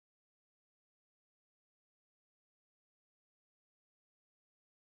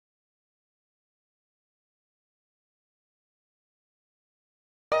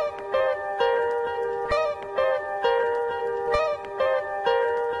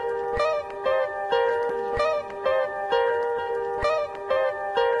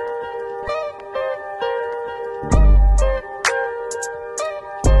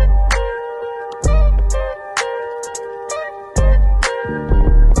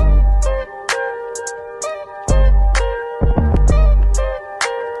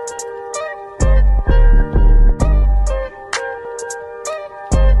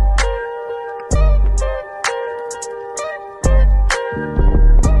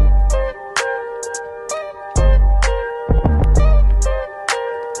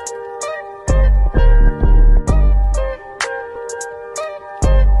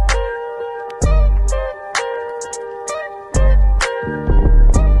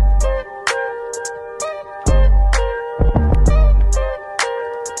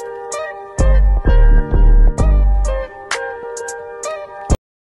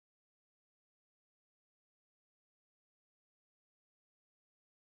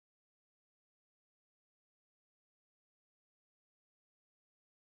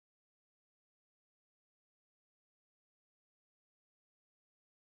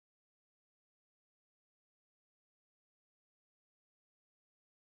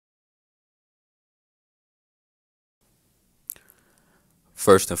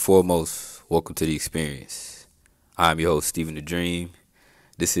First and foremost, welcome to the experience. I'm your host, Stephen the Dream.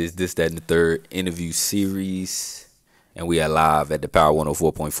 This is This, That, and the Third interview series, and we are live at the Power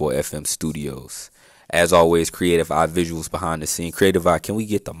 104.4 FM studios. As always, Creative Eye visuals behind the scene. Creative Eye, can we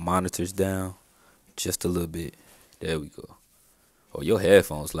get the monitors down just a little bit? There we go. Oh, your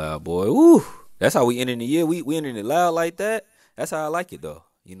headphones loud, boy. Woo! That's how we ending the year. We ending it loud like that. That's how I like it, though.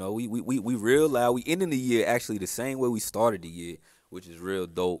 You know, we real loud. We ending the year actually the same way we started the year, which is real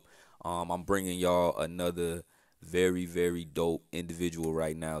dope. I'm bringing y'all another very dope individual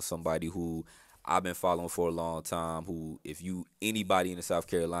right now. Somebody who I've been following for a long time. Who, if you anybody in the South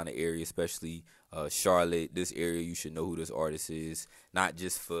Carolina area, especially Charlotte, this area, you should know who this artist is. Not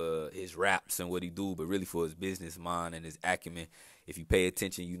just for his raps and what he do, but really for his business mind and his acumen. If you pay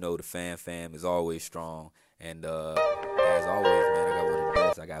attention, you know the fam is always strong. And as always, man, I got one of the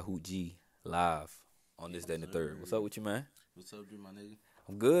best. I got Hoot G live on This, That, and the Third. What's up with you, man? What's up, dude, my nigga?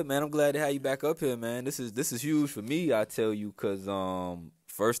 I'm good, man. I'm glad to have you back up here, man. This is huge for me, I tell you, cause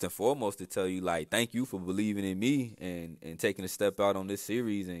first and foremost to tell you, like, thank you for believing in me and taking a step out on this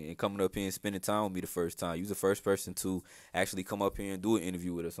series and coming up here and spending time with me the first time. You was the first person to actually come up here and do an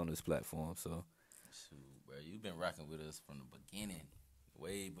interview with us on this platform. So, shoot, bro, you've been rocking with us from the beginning,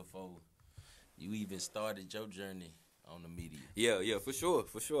 way before you even started your journey on the media. Yeah, for sure.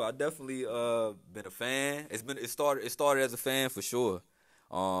 I definitely been a fan. It started as a fan for sure.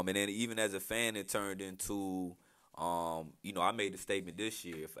 And then even as a fan, it turned into, I made the statement this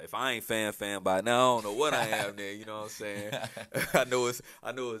year. If I ain't fan by now, I don't know what I am. Then you know what I'm saying. I know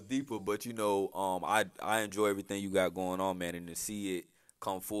it's deeper, but I enjoy everything you got going on, man, and to see it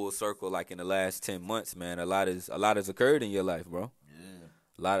come full circle like in the last 10 months, man. A lot has occurred in your life, bro.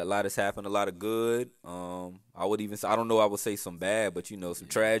 A lot has happened, a lot of good. I don't know, I would say some bad, but some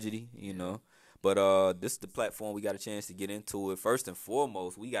tragedy, But this is the platform we got a chance to get into it. First and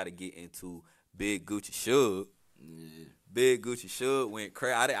foremost, we got to get into Big Gucci Suge. Yeah. Big Gucci Suge went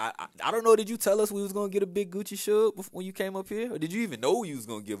crazy. I don't know. Did you tell us we was gonna get a Big Gucci Suge when you came up here, or did you even know you was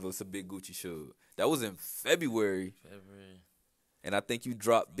gonna give us a Big Gucci Suge? That was in February. And I think you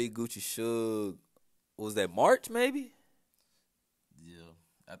dropped Big Gucci Suge. Was that March maybe? Yeah,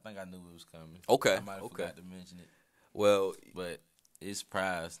 I think I knew it was coming. Okay. I might have forgot to mention it. Well, but it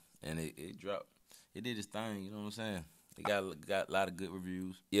surprised and it dropped. It did its thing. You know what I'm saying? It got a lot of good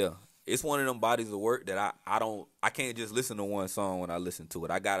reviews. Yeah. It's one of them bodies of work that I can't just listen to one song when I listen to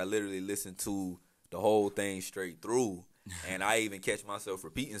it. I gotta literally listen to the whole thing straight through. And I even catch myself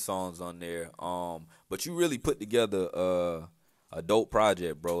repeating songs on there. But you really put together a dope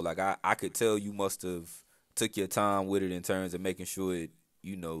project, bro. Like I could tell you must have took your time with it in terms of making sure it,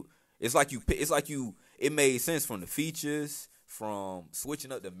 it made sense from the features, from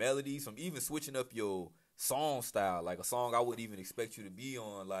switching up the melodies, from even switching up your song style, like a song I wouldn't even expect you to be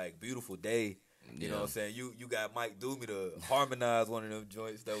on, like Beautiful Day. You know what I'm saying? You got Mike Doomie to harmonize one of them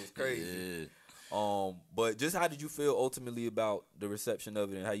joints. That was crazy. Yeah. But just how did you feel ultimately about the reception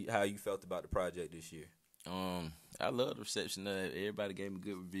of it, and how you felt about the project this year? I love the reception of it. Everybody gave me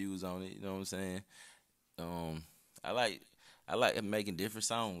good reviews on it. You know what I'm saying? I like making different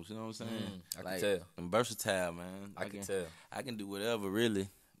songs. You know what I'm saying? I can tell. I'm versatile, man. I can tell. I can do whatever, really.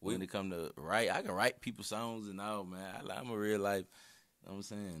 When it come to write, I can write people's songs and all, man. I'm a real life. You know what I'm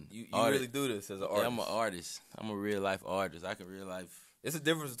saying? You really do this as an artist. Yeah, I'm an artist. I'm a real life artist. I can real life. It's a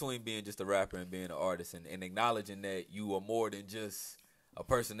difference between being just a rapper and being an artist, and acknowledging that you are more than just a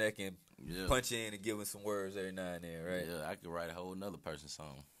person that can punch in and give us some words every now and then, right? Yeah, I could write a whole nother person's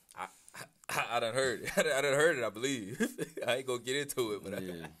song. I done heard it. I done heard it, I believe. I ain't gonna get into it, but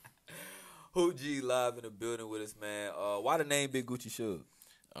yeah. Hoot G live in the building with us, man. Why the name Big Gucci Suge?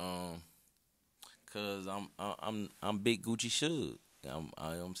 Cause I'm Big Gucci Suge. You know what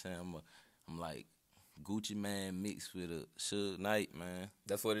I'm saying? I'm like Gucci Man mixed with a Suge Knight, man.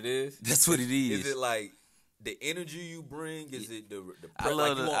 That's what it is? That's what it is. Is it like the energy you bring? Is it the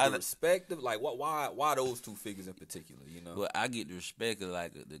the respect of, like, why those two figures in particular, you know? Well, I get the respect of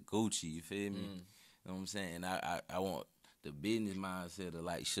like the Gucci, you feel me? You know what I'm saying? And I want the business mindset of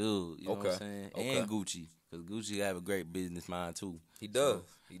like Suge, you know what I'm saying? Okay. And Gucci, because Gucci have a great business mind too. He does.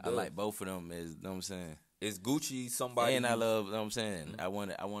 So I like both of them, as you know what I'm saying? Is Gucci somebody? And I love, you know what I'm saying? I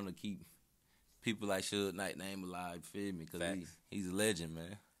want to keep people like Suge Knight name alive, you feel me? Because he's a legend,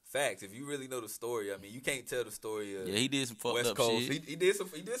 man. Facts. If you really know the story, I mean, you can't tell the story of he did some fucked West up Coast. shit. He did some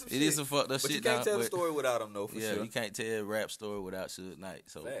shit. He did some fucked up but shit. You can't tell the story without him, though, for sure. You can't tell a rap story without Suge Knight.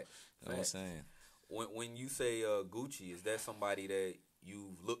 So, Fact. You know what I'm saying? When you say Gucci, is that somebody that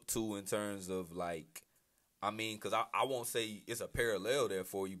you look to in terms of, like, I mean, because I won't say it's a parallel there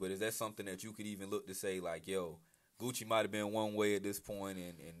for you, but is that something that you could even look to say, like, yo, Gucci might have been one way at this point,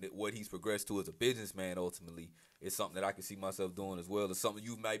 and what he's progressed to as a businessman ultimately is something that I can see myself doing as well. It's something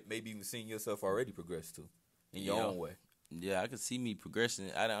you might maybe even seen yourself already progress to in your own way. Yeah, I can see me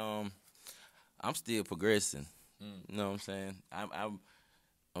progressing. I'm still progressing. You know what I'm saying?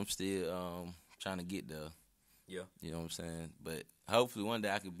 I'm still trying to get there. Yeah. You know what I'm saying? But hopefully one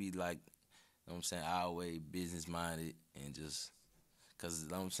day I could be like, you know what I'm saying, always business minded and just, cause you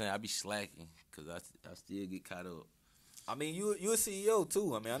know what I'm saying, I be slacking cause I still get caught up. I mean, you a CEO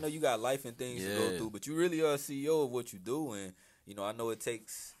too. I mean, I know you got life and things to go Yeah. through, but you really are a CEO of what you do, and you know, I know it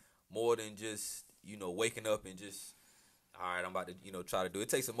takes more than just waking up and just, all right, I'm about to try to do it. It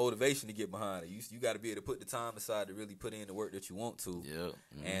takes some motivation to get behind it. You got to be able to put the time aside to really put in the work that you want to. Yeah.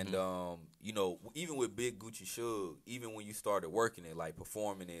 And even with Big Gucci Suge, even when you started working it, like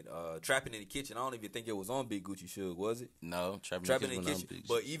performing it, Trapping in the Kitchen, I don't even think it was on Big Gucci Suge, was it? No, Trapping in the Kitchen.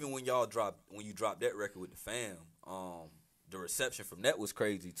 But even when you dropped that record with the fam, the reception from that was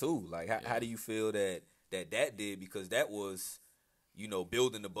crazy too. Like, how do you feel that did? Because that was,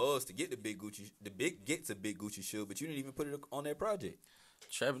 building the buzz to get to Big Gucci Suge, but you didn't even put it on that project.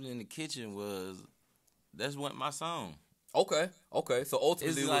 Trapping in the Kitchen that's one my song. Okay. So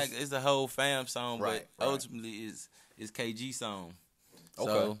ultimately, it's a whole fam song, right, but ultimately it's KG song.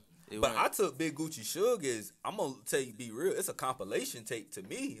 Okay. So but I took Big Gucci Suge as, I'm gonna be real, it's a compilation tape to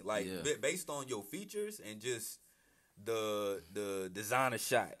me, like based on your features and just the designer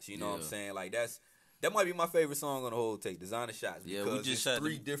shots. You know what I'm saying? Like that might be my favorite song on the whole tape, Designer Shots, because we just it's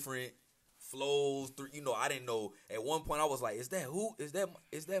three different flows. I didn't know at one point. I was like, "Is that who? Is that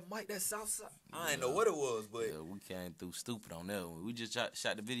Mike? That Southside?" I didn't know what it was, but we came through stupid on that one. We just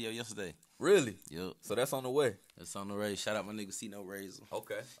shot the video yesterday. Really? Yep. So that's on the way. That's on the way. Shout out my nigga C No Razor.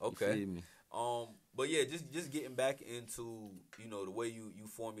 Okay. You feel me? But yeah, just getting back into the way you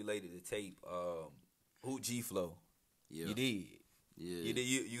formulated the tape. Hoot G Flow. Yeah. You did. Yeah. You did.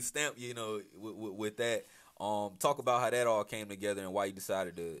 You stamped. With that. Talk about how that all came together and why you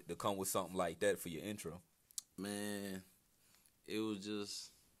decided to come with something like that for your intro. Man, it was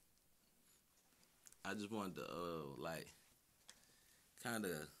just, I just wanted to kind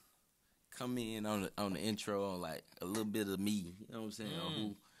of come in on the intro on like a little bit of me. You know what I'm saying?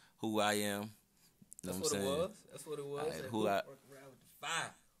 On who I am. That's what it was. That's what it was. Like, who I work around with the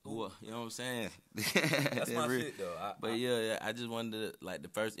fire. You know what I'm saying? That's my shit though. But yeah, I just wanted to, like, the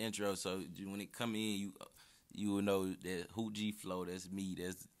first intro. So when it come in, you will know that Hoot G Flow. That's me.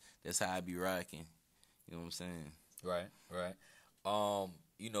 That's how I be rocking. You know what I'm saying? Right.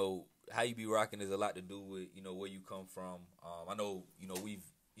 How you be rocking is a lot to do with where you come from. I know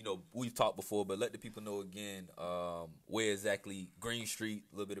we've talked before, but let the people know again where exactly Green Street,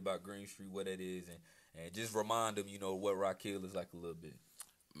 a little bit about Green Street, what that is, and just remind them what Rock Hill is like a little bit.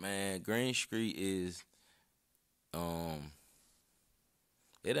 Man, Green Street is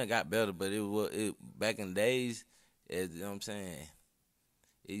it done got better, but it back in the days, you know what I'm saying,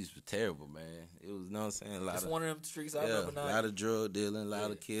 it was terrible, man. It was, you know what I'm saying, it's one of them streets I remember now. A lot of drug dealing, a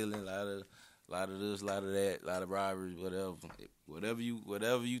lot of killing, a lot of this, a lot of that, a lot of robberies, whatever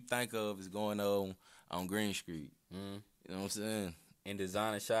you think of is going on Green Street. Mm-hmm. You know what I'm saying? In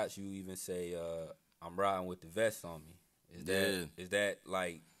Designer Shots, you even say, "I'm riding with the vest on me." Is that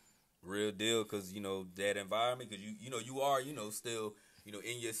like real deal? Because that environment, because you are still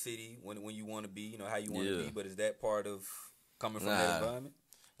in your city when you want to be, how you want to be. But is that part of coming from that environment?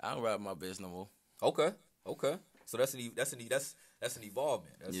 I don't ride my vest no more. Okay. So that's an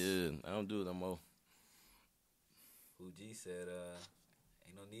evolvement. I don't do it no more. Who G said,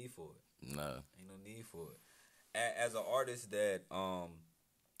 "Ain't no need for it." Nah, ain't no need for it. As an artist that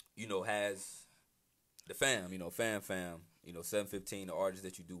has the fam, fam, 715, the artists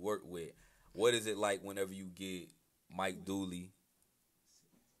that you do work with, what is it like whenever you get Mike Dooley,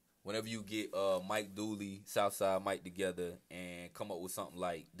 Southside Mike together and come up with something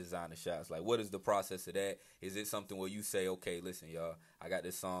like Designer Shots? Like, what is the process of that? Is it something where you say, okay, listen, y'all, I got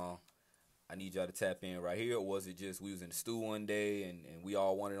this song, I need y'all to tap in right here? Or was it just we was in the stew one day and we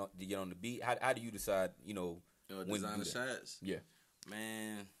all wanted to get on the beat? How do you decide, when Designer to do that? Shots? Yeah.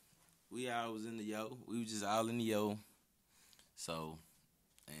 Man, we all was in the yo. We was just all in the yo. So,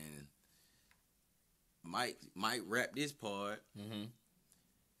 and Mike rapped this part,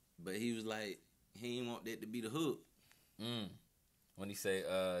 but he was like, he didn't want that to be the hook. When he say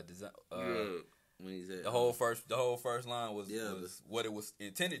when he said the whole first line was what it was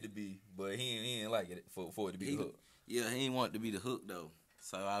intended to be, but he didn't like it for it to be the hook. Yeah, he didn't want it to be the hook though.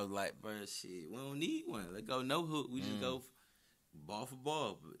 So I was like, bro, shit, we don't need one. Let's go no hook. We just go ball for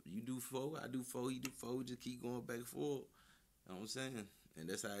ball. You do 4, I do 4, he do 4. We just keep going back and forth. You know what I'm saying? And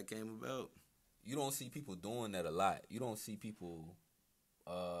that's how it came about. you don't see people doing that a lot. You don't see people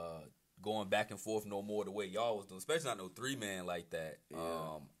going back and forth no more the way y'all was doing, especially not no 3-man like that.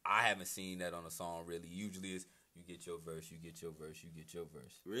 Yeah. I haven't seen that on a song really. Usually it's you get your verse, you get your verse, you get your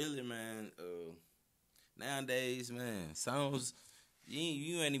verse. Really, man. Nowadays, man, songs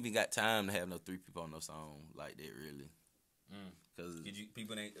you ain't even got time to have no 3 people on no song like that, really. Cause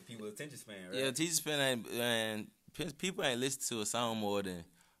people attention span, right? Yeah, attention span people ain't listen to a song more than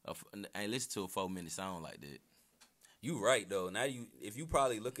ain't listen to a 4-minute song like that. You right though. Now if you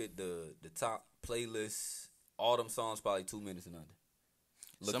probably look at the top playlists, all them songs probably 2 minutes and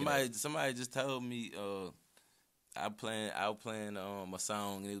under. Somebody just told me I was playing a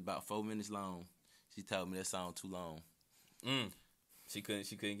song and it was about 4 minutes long. She told me that song too long. She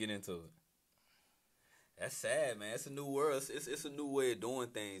couldn't get into it. That's sad, man. It's a new world. It's a new way of doing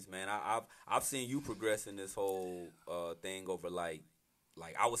things, man. I've seen you progress in this whole thing over like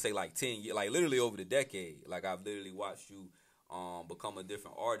I would say like 10 years, like literally over the decade. Like I've literally watched you become a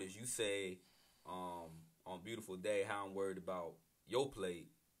different artist. You say on Beautiful Day how I'm worried about your plate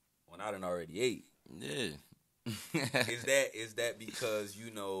when I done already ate. Yeah. Is that because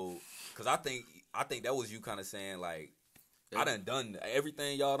because I think that was you kind of saying like I done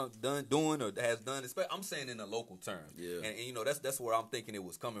everything y'all done doing or has done. I'm saying in a local term. Yeah. And that's where I'm thinking it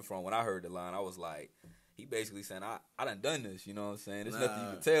was coming from when I heard the line. I was like, he basically saying I done this. You know what I'm saying? There's nothing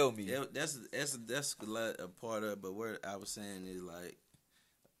you can tell me. Yeah, that's a part of it. But what I was saying is like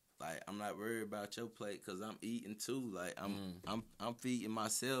I'm not worried about your plate because I'm eating too. Like I'm feeding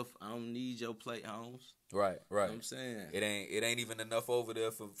myself. I don't need your plate, Holmes. Right. You know what I'm saying it ain't even enough over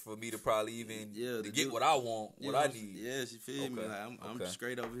there for me to probably even to get what I want, what I need. Yes, you feel me? Like I'm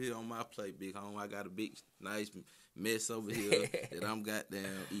straight over here on my plate, big home. I got a big nice mess over here that I'm goddamn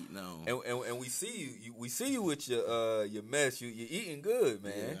eating on. And we see you with your mess. You're eating good,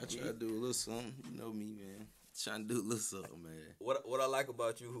 man. Yeah, I try to do a little something. You know me, man. Trying to do a little something, man. What I like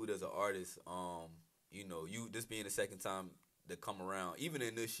about you, Hoot, as an artist, you this being the second time to come around, even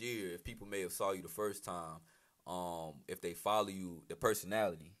in this year, if people may have saw you the first time, if they follow you, the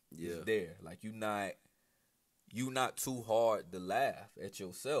personality is there. Like you not too hard to laugh at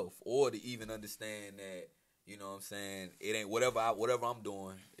yourself or to even understand that, you know what I'm saying, it ain't whatever I'm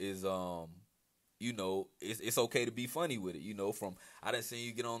doing is it's okay to be funny with it. From I done seen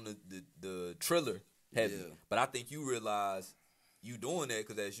you get on the Triller heavy, but I think you realize you doing that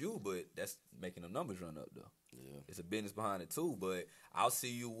because that's you, but that's making the numbers run up though. Yeah, it's a business behind it too. But I'll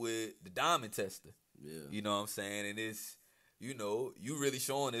see you with the Diamond Tester. Yeah, you know what I'm saying, and it's you really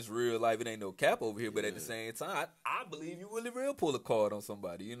showing this real life. It ain't no cap over here, but at the same time, I believe you really real pull a card on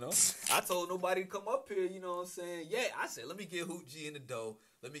somebody. I told nobody to come up here. You know what I'm saying? Yeah, I said let me get Hoot G in the door.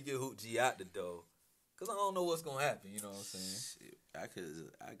 Let me get Hoot G out the door. Cause I don't know what's gonna happen, you know what I'm saying?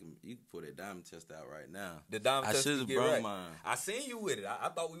 You can put that Diamond Test out right now. The Diamond Test, I should have brought mine. I seen you with it. I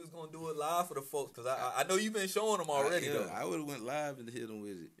thought we was gonna do it live for the folks, cause I know you've been showing them already. Though I would have went live and hit them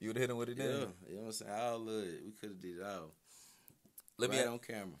with it. You would have hit them with it then? Yeah, you know what I'm saying? I love it. We could have did it all. Let me on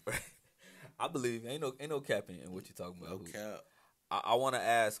camera. I believe ain't no capping in what you're talking about. No cap. I want to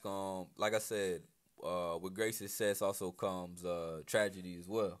ask, like I said, with great success also comes tragedy as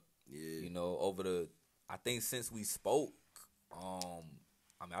well. Yeah, I think since we spoke,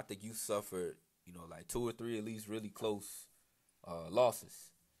 I think you suffered, like 2 or 3 at least really close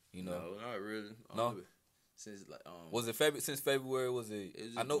losses. No, not really. No. Since was it since February? Was it? It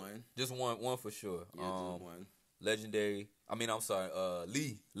was I know one. Just one for sure. Yeah, just one. Legendary. I'm sorry.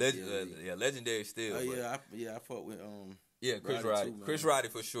 Lee. Legendary still. Oh I fought with Chris Roddy. Chris Roddy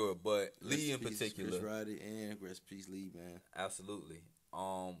for sure, but Lee in particular. Chris Roddy and rest in peace Lee, man. Absolutely.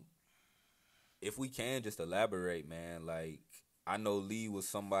 If we can just elaborate, man, like I know Lee was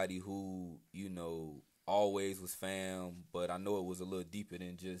somebody who, always was fam, but I know it was a little deeper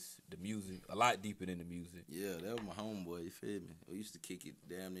than just the music, a lot deeper than the music. Yeah, that was my homeboy, you feel me? We used to kick it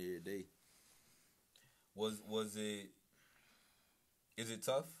damn near every day. Is it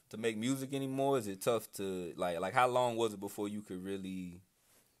tough to make music anymore? Is it tough to like how long was it before you could really,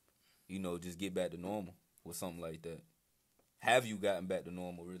 just get back to normal with something like that? Have you gotten back to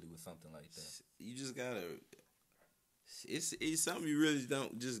normal really with something like that? You just gotta. It's something you really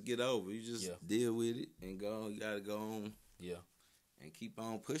don't just get over. You just deal with it and go. You gotta go on. Yeah. And keep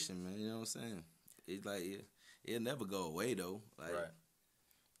on pushing, man. You know what I'm saying? It's like it'll never go away though. Like, right.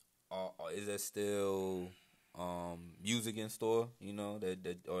 Is there still music in store?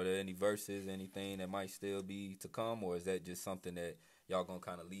 That are there any verses, anything that might still be to come, or is that just something that y'all gonna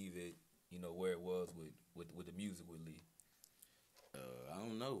kind of leave it, where it was with the music with Lee? I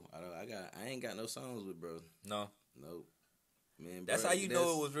don't know. I ain't got no songs with bro. No. Nope. Man, That's bro, how you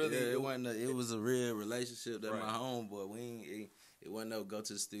know it was really. Yeah, it was a real relationship. That Right. my homeboy. It wasn't no go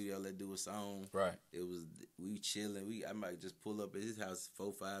to the studio, let's do a song. Right. It was we chilling. I might just pull up at his house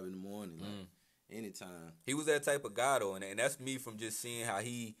 4, 5 in the morning, like anytime. He was that type of guy though, and that's me from just seeing how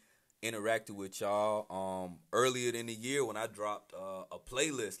he interacted with y'all. Earlier in the year when I dropped a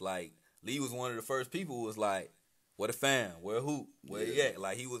playlist, like Lee was one of the first people who was like, "Where the fam? Where Hoot? Where he at?"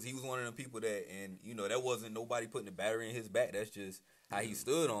 Like he was one of them people that, and you know that wasn't nobody putting the battery in his back. That's just how he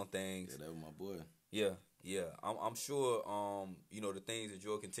stood on things. Yeah, that was my boy. Yeah. I'm sure. You know the things that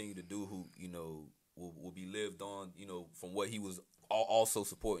you'll continue to do, Hoot, you know, will be lived on. You know, from what he was also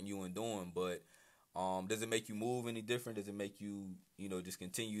supporting you and doing. But does it make you move any different? Does it make you, you know, just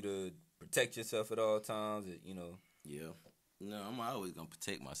continue to protect yourself at all times? You know. Yeah. No, I'm always gonna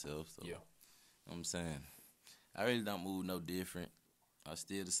protect myself. So. Yeah. You know what I'm saying, I really don't move no different. I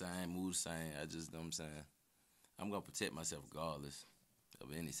still the same, move the same. I just, you know what I'm saying, I'm gonna protect myself regardless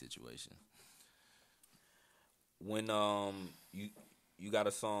of any situation. When you got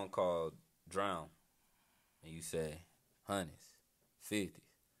a song called Drown, and you say hundreds, 50s,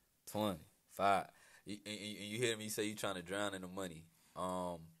 20, 5, and you hear me say you trying to drown in the money.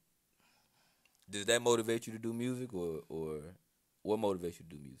 Does that motivate you to do music, or what motivates you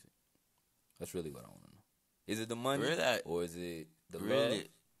to do music? That's really what I want to know. Is it the money, Really, or is it the really,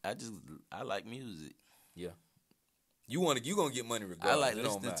 love? I like music. Yeah, you gonna get money regardless. I like It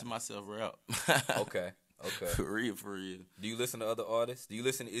don't listening matter. to myself rap. Okay. For real. Do you listen to other artists?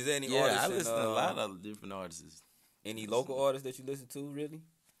 Is there any Yeah, artists? I listen to a lot of different artists. Any local artists that you listen to, really?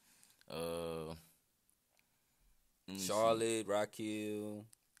 Let me Charlotte, Rock Hill,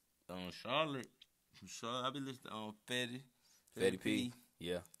 see. Charlotte. I be listening to Fetty P.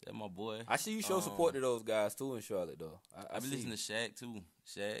 Yeah, That's my boy. I see you show support to those guys too in Charlotte though. I be see listening you. to Shaq too.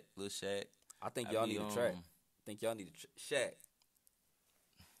 Lil Shaq. I think I y'all be, need a track. I think y'all need a Shaq.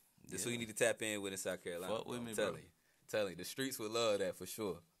 This who you need to tap in with in South Carolina. Fuck with I'm me, telling bro. you. Telling you. The streets would love that for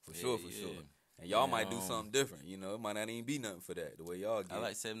sure. For Yeah, sure. yeah. And y'all Yeah, might do something different. You know, it might not even be nothing for that. The way y'all get. I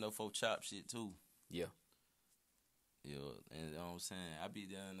like 704 Chop shit too. Yeah. Yeah, and you know what I'm saying, I be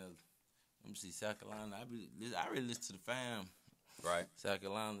down there. Let me see, South Carolina. I really listen to the fam. Right. South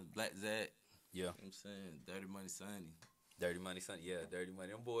Carolina, Black Zach. Yeah. You know what I'm saying, Dirty Money Sonny. Dirty Money, son. Yeah, Dirty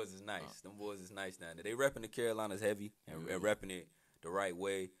Money. Them boys is nice. Them boys is nice down there. They repping the Carolinas heavy and repping it the right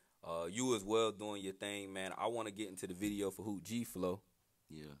way. You as well doing your thing, man. I want to get into the video for Hoot G Flow.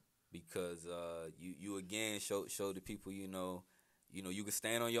 Yeah. Because you again show the people, you know, you can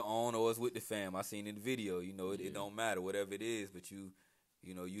stand on your own or it's with the fam. I seen in the video, you know, it don't matter, whatever it is, but you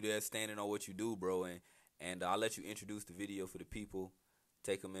know, you there standing on what you do, bro. And I'll let you introduce the video for the people,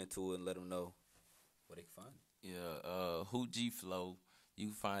 take them into it and let them know where they can find it. Yeah, Hoot G Flow. You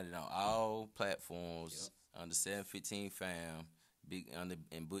can find it on all platforms under 715 Fam. Big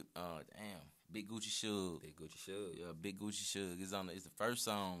Gucci Shug. Big Gucci Shug. Yeah, Big Gucci Shug. It's the first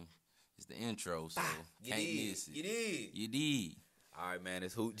song. It's the intro, so can't miss it. You did. All right, man.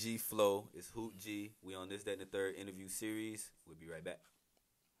 It's Hoot G Flow. It's Hoot G. We on this, that, and the third interview series. We'll be right back.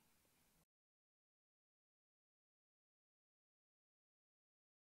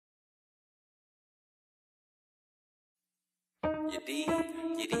 You did,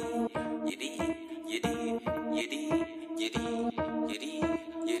 you did, you did, you did, you did, you did, you did,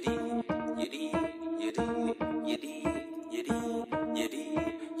 you did, you did, you did, you did, you did,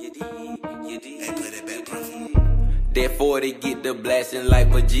 you did, you did. Hey, play that back, bro. Therefore they get the blasting like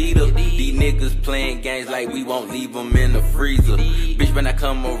Vegeta. These niggas playing games like we won't leave them in the freezer. Bitch, when I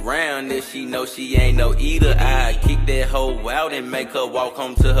come around, if she know she ain't no eater, I kick that hoe out and make her walk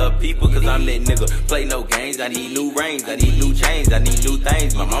home to her people. Cause I'm that nigga, play no games. I need new rings, I need new chains, I need new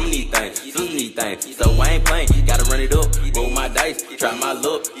things. My mama need things, sister need things, so I ain't playing. Gotta run it up, roll my dice, try my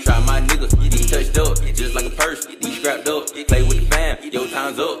luck, try my niggas. We touched up, just like a purse, we scrapped up. Play with the fam, your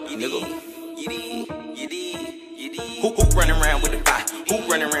time's up, nigga. Who running around with the fire?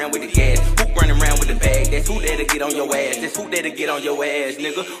 Who running around with the gas? Who running around with the bag? That's who there to get on your ass. That's who there to get on your ass,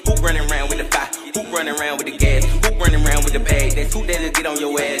 nigga. Who running around with the fire? Who running around with the gas? Who running around with the bag? That's who there to get on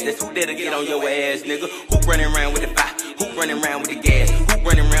your ass. That's who there to get on your ass, nigga. Who running around with the fire? Who running around with the gas? Who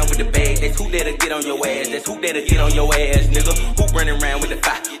running around with the bag? That's who there to get on your ass. That's who there to get on your ass, nigga. Who running around with the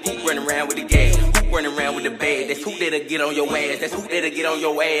fire? Who running around with the gas? Who running around with with the bag. That's who that'll get on your ass. That's who that'll get on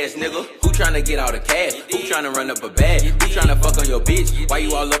your ass, nigga. Who tryna get all the cash? Who tryna run up a bag? Who tryna fuck on your bitch? Why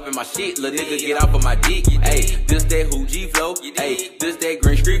you all up in my shit? Lil' nigga, get off of my dick. Ayy, this that Hoot G flow. Ayy, this that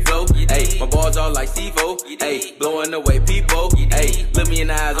Green Street flow. Ayy, my bars all like C4. Ayy, blowing away people. Ayy, look me in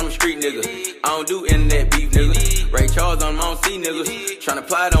the eyes, I'm a street nigga. I don't do internet beef, nigga. Ray Charles on my own C, nigga. Tryna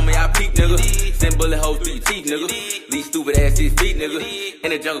apply it on me, I peep, nigga. Send bullet holes through your teeth, nigga. These stupid ass 6 feet, nigga.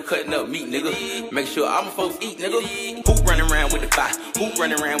 In the jungle cutting up meat, nigga. Make sure all my folks eat, nigga. Who running around with the fire? Who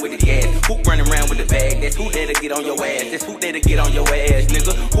running around with the gas? Who running around with the bag? That's who that'll get on your ass. That's who that'll get on your ass,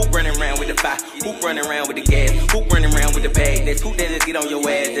 nigga. Who running around with the fire? Who running around with the gas? Who running around with the bag? That's who that'll get on your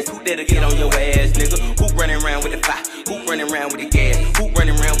ass. That's who that'll get on your ass, nigga. Who running around with the fire? Who running around with the gas? Who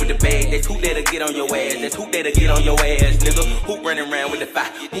running around with the bag? That's who that'll get on your ass. That's who that'll get on your ass, nigga. Who running around with the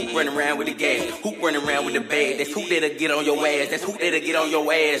fire? Who running around with the gas? Who running around with the bag? That's who that'll get on your ass. That's who that'll get on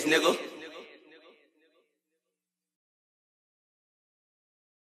your ass, nigga.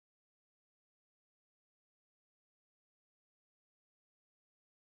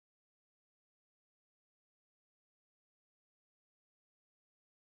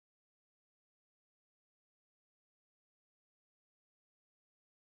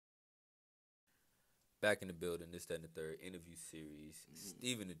 Back in the building, this, that, and the third interview series.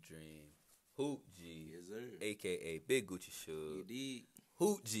 Steven the Dream, Hoot G, Yes, sir. aka Big Gucci Suge, Indeed.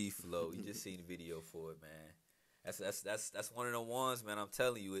 Hoot G Flow. You just seen the video for it, man. That's one of the ones, man. I'm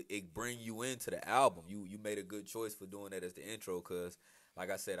telling you, it bring you into the album. You made a good choice for doing that as the intro, cause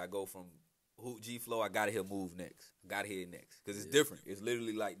like I said, I go from Hoot G Flow. I gotta hear Move next. Gotta hear it next, cause it's different. It's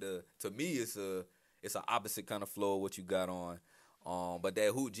literally like to me, it's an opposite kind of flow of what you got on. But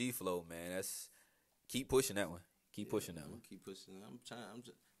that Hoot G Flow, man, that's. Keep pushing that one. Keep pushing that one. Keep pushing. I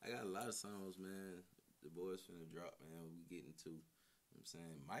got a lot of songs, man. The boys finna drop, man. We getting to. You know what I'm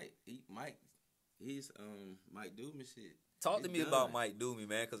saying Mike do me shit. Talk to me about Mike Do Me,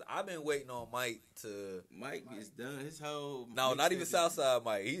 man, because I've been waiting on Mike to. Mike is done. His whole. No, not even Southside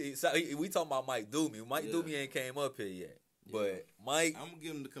Mike. We talking about Mike Do Me. Mike Do Me ain't came up here yet. But Mike, I'm gonna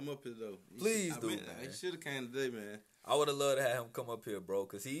get him to come up here though. Please do, man. He should have came today, man. I would have loved to have him come up here, bro,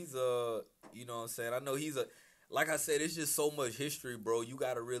 because he's you know what I'm saying? I know he's like I said, it's just so much history, bro. You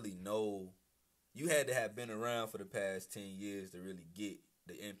got to really know. You had to have been around for the past 10 years to really get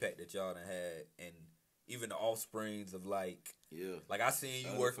the impact that y'all done had, and even the offsprings of like I seen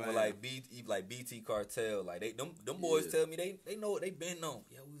you working with like BT Cartel, like them boys tell me they know what they been on.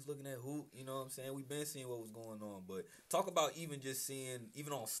 Yeah, we was looking at Hoot, you know what I'm saying? We been seeing what was going on, but talk about even just seeing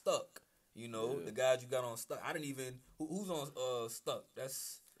even on Stuck. You know, the guys you got on Stuck. I didn't even who's on Stuck.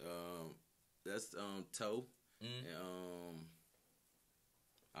 That's Toe. And,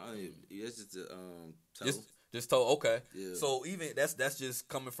 I don't even. It's just Toe. Just Toe. Okay. Yeah. So even that's just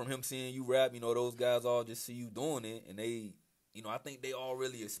coming from him seeing you rap. You know, those guys all just see you doing it, and they, you know, I think they all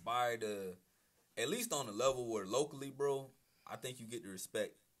really aspire to, at least on the level where locally, bro. I think you get the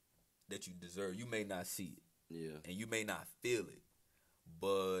respect that you deserve. You may not see it, and you may not feel it.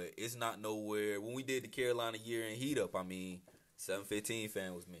 But it's not nowhere. When we did the Carolina year in Heat Up, I mean, 715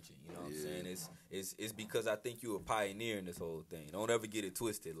 fan was mentioned. You know what I'm saying? It's because I think you a pioneer in this whole thing. Don't ever get it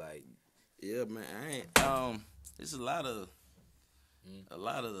twisted. Like, yeah, man. I ain't. There's a lot of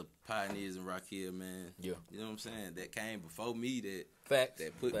the pioneers in Rock Hill, man. Yeah, you know what I'm saying? That came before me. That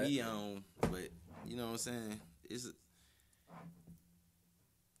put me on. But you know what I'm saying? It's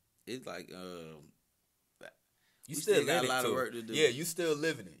like you still got in a lot it of work to do. Yeah, you still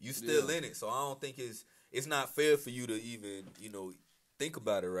living it. You still in it. So I don't think it's not fair for you to even, you know, think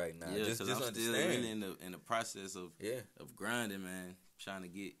about it right now. Yeah, just I'm understand. still really in the process of grinding, man. Trying to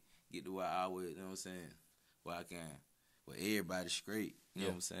get to where I would, you know what I'm saying? Where I can, where everybody's straight. You know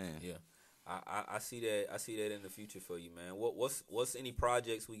what I'm saying? Yeah. I see that. I see that in the future for you, man. What's any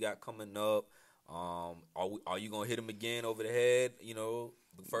projects we got coming up? Are you gonna hit them again over the head? You know,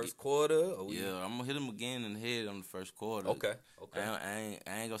 the first quarter. I'm gonna hit them again in the head on the first quarter. Okay. I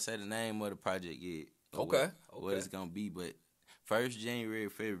ain't gonna say the name of the project yet. Okay. What it's gonna be, but first January,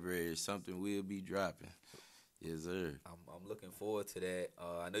 February, something will be dropping. Yes, sir. I'm looking forward to that.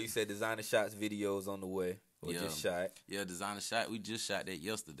 I know you said Designer Shots videos on the way. Or just shot. Yeah, Designer Shot. We just shot that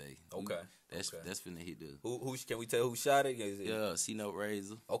yesterday. Okay. That's finna hit the. Who can we tell who shot it? C-Note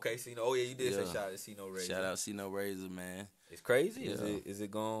Razor. Okay, C-Note. Oh yeah, you did say shot at C-Note Razor. Shout out C-Note Razor, man. It's crazy. Yeah. Is it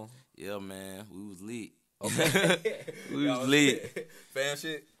gone? Yeah, man. We was lit. Okay. We was lit. Fam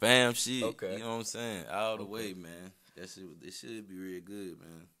shit. Fam shit. Okay. You know what I'm saying? All the way, man. It should be real good,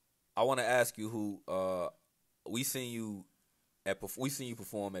 man. I want to ask you who we seen you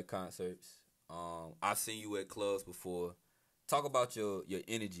perform at concerts. I've seen you at clubs before. Talk about your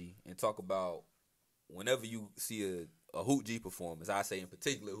energy and talk about whenever you see a Hoot G performance, I say in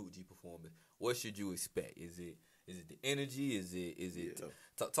particular Hoot G performance, what should you expect? Is it the energy? Is it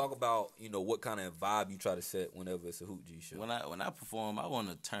talk about what kind of vibe you try to set whenever it's a Hoot G show? When I perform, I want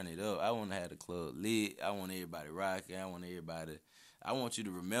to turn it up. I want to have the club lit. I want everybody rocking. I want you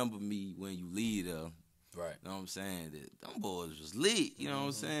to remember me when you leave there. Right. You know what I'm saying? That them boys was lit. You know what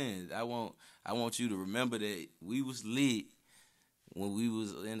I'm saying? I want you to remember that we was lit when we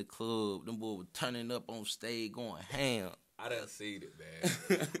was in the club. Them boys were turning up on stage, going ham. I done seen it,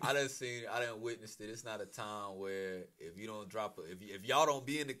 man. I done witnessed it. It's not a time where if you don't drop if y'all don't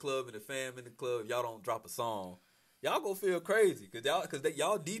be in the club and the fam in the club, if y'all don't drop a song, y'all gonna feel crazy cause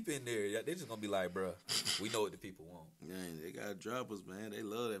y'all deep in there. They just gonna be like, bruh, we know what the people want. Man, they gotta drop us, man. They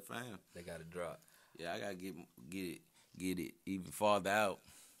love that fam. They gotta drop. Yeah, I gotta get it even farther out.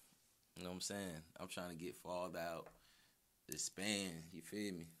 You know what I'm saying? I'm trying to get farther out, expand. You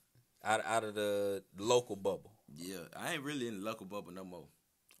feel me? Out of the local bubble. Yeah, I ain't really in the local bubble no more.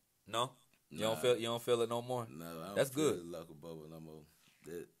 No, you don't feel it no more. No, I don't That's feel good. the local bubble no more.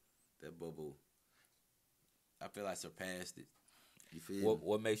 That bubble, I feel I surpassed it. You feel me?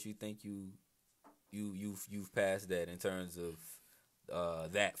 What makes you think you've passed that in terms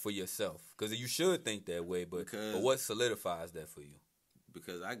of that for yourself? Because you should think that way, but what solidifies that for you?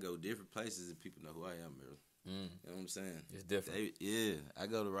 Because I go different places and people know who I am, bro. You know what I'm saying? It's different. I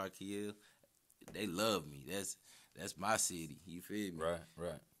go to Rock Hill. They love me. That's my city. You feel me?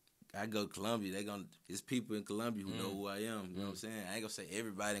 Right. I go to Columbia. It's people in Columbia who know who I am. You know what I'm saying? I ain't gonna say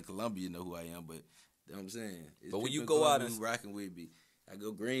everybody in Columbia know who I am, but you know what I'm saying? It's but when you in go Columbia out who rocking with me. I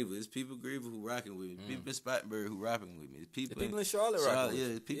go Greenville. It's people in Greenville who rocking with me. People in Spartanburg who rocking with me. It's people in Charlotte rocking with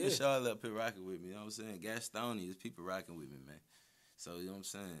me. Yeah, people in Charlotte up here rocking with me. You know what I'm saying? Gastonia, it's people rocking with me, man. So you know what I'm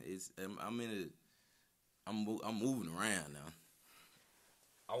saying? I'm moving around now.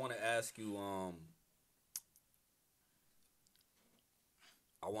 I want to ask you.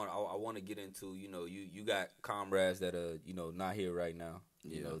 I want to get into you got comrades that are not here right now.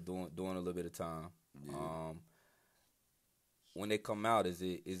 Doing a little bit of time. Yeah. When they come out, is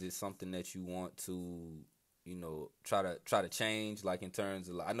it something that you want to try to change, like in terms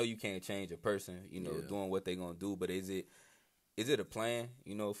of, I know you can't change a person doing what they're gonna do, but is it a plan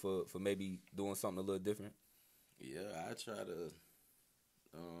for maybe doing something a little different? Yeah, I try to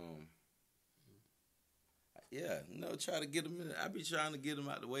try to get them in. I be trying to get them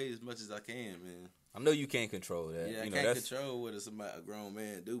out the way as much as I can, man. I know you can't control that. Yeah, I can't control what a grown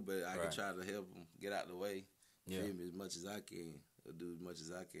man do, but I can try to help them get out the way. Yeah. Feel me, as much as I can, or do as much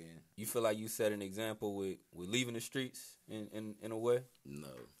as I can. You feel like you set an example with leaving the streets in a way? No.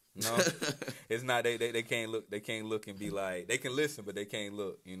 It's not. They can't look. They can't look and be like, they can listen, but they can't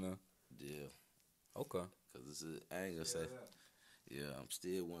look. Yeah. Okay. Cause I ain't gonna say. Yeah, I'm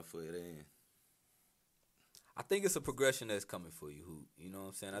still 1 foot in. I think it's a progression that's coming for you, Hoot. You know what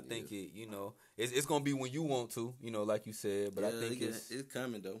I'm saying? I think it's gonna be when you want to, like you said. But I think it's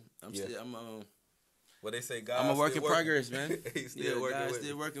coming though. I'm what they say, God. I'm a work in progress, man. He's still working. God's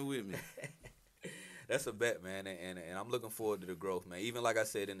still working with me. That's a bet, man, and I'm looking forward to the growth, man. Even like I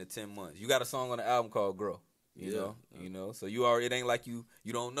said, in the 10 months, you got a song on the album called "Grow." You know, so you already, it ain't like you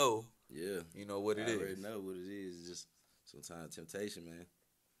don't know. Yeah, you know what it is. I already know what it is. It's just sometimes temptation, man.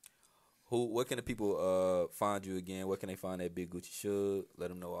 What can the people find you again? Where can they find that Big Gucci Suge? Let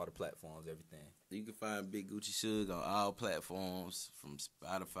them know all the platforms, everything. You can find Big Gucci Suge on all platforms, from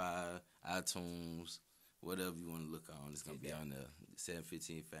Spotify, iTunes, whatever you want to look on. It's gonna be on there.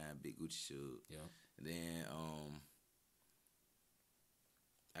 715 find Big Gucci Suge. Yeah. And then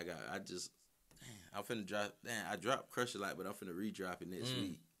I'm finna drop. I dropped Crush a Lot, but I'm finna re-drop it next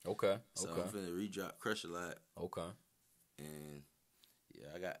week. Okay. So I'm finna re-drop Crush a Lot. Okay. And yeah,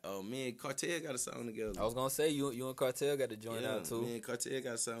 I got me and Cartel got a song together. I was gonna say you and Cartel got to join out too. Me and Cartel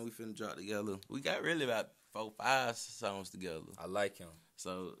got a song we finna drop together. We got really about 4-5 songs together. I like him.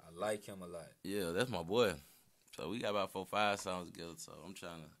 So I like him a lot. Yeah, that's my boy. So we got about 4-5 songs together. So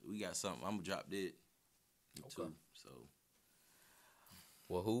we got something. I'm gonna drop that too. So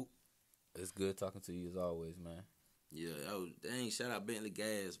well, Hoot, it's good talking to you as always, man. Yeah, dang, shout out Bentley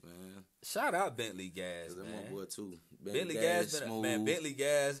Gas, man. Shout out Bentley Gas, man. That's my boy too. Bentley Gas, smooth. Man, Bentley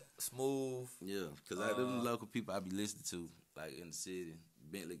Gas, smooth. Yeah, because I do the local people I be listening to, like in the city.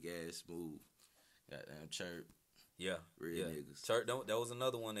 Bentley Gas, smooth. Goddamn Chirp. Yeah. Real niggas. Chirp, that was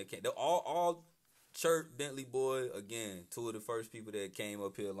another one that came. All Chirp, Bentley Boy, again, two of the first people that came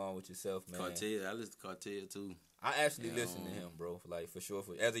up here along with yourself, man. Cartel, I listen to Cartel too. I actually listen to him, bro. Like for sure.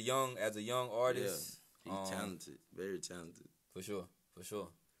 As a young artist. Yeah. He's talented, very talented. For sure.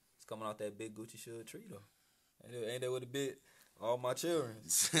 It's coming out that Big Gucci Suge tree though. Ain't that what a bit? All my children.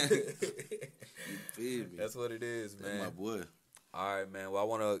 You feel me? That's what it is, That's man. my boy. All right, man. Well, I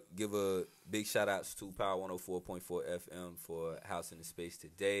want to give a big shout outs to Power 104.4 FM for housing the space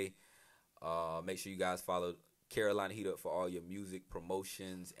today. Make sure you guys follow Carolina Heat Up for all your music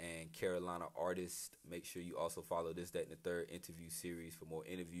promotions and Carolina artists. Make sure you also follow this, that, and the third interview series for more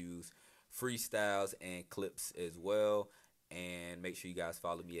interviews, freestyles, and clips as well. And make sure you guys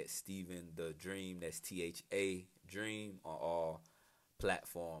follow me at Steven the Dream. That's THA Dream on all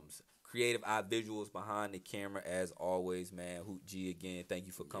platforms. Creative Eye Visuals behind the camera as always, man. Hoot G again. Thank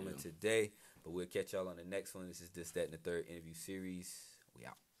you for coming today. But we'll catch y'all on the next one. This is this, that, and the third interview series. We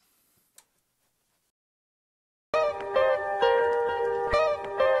out.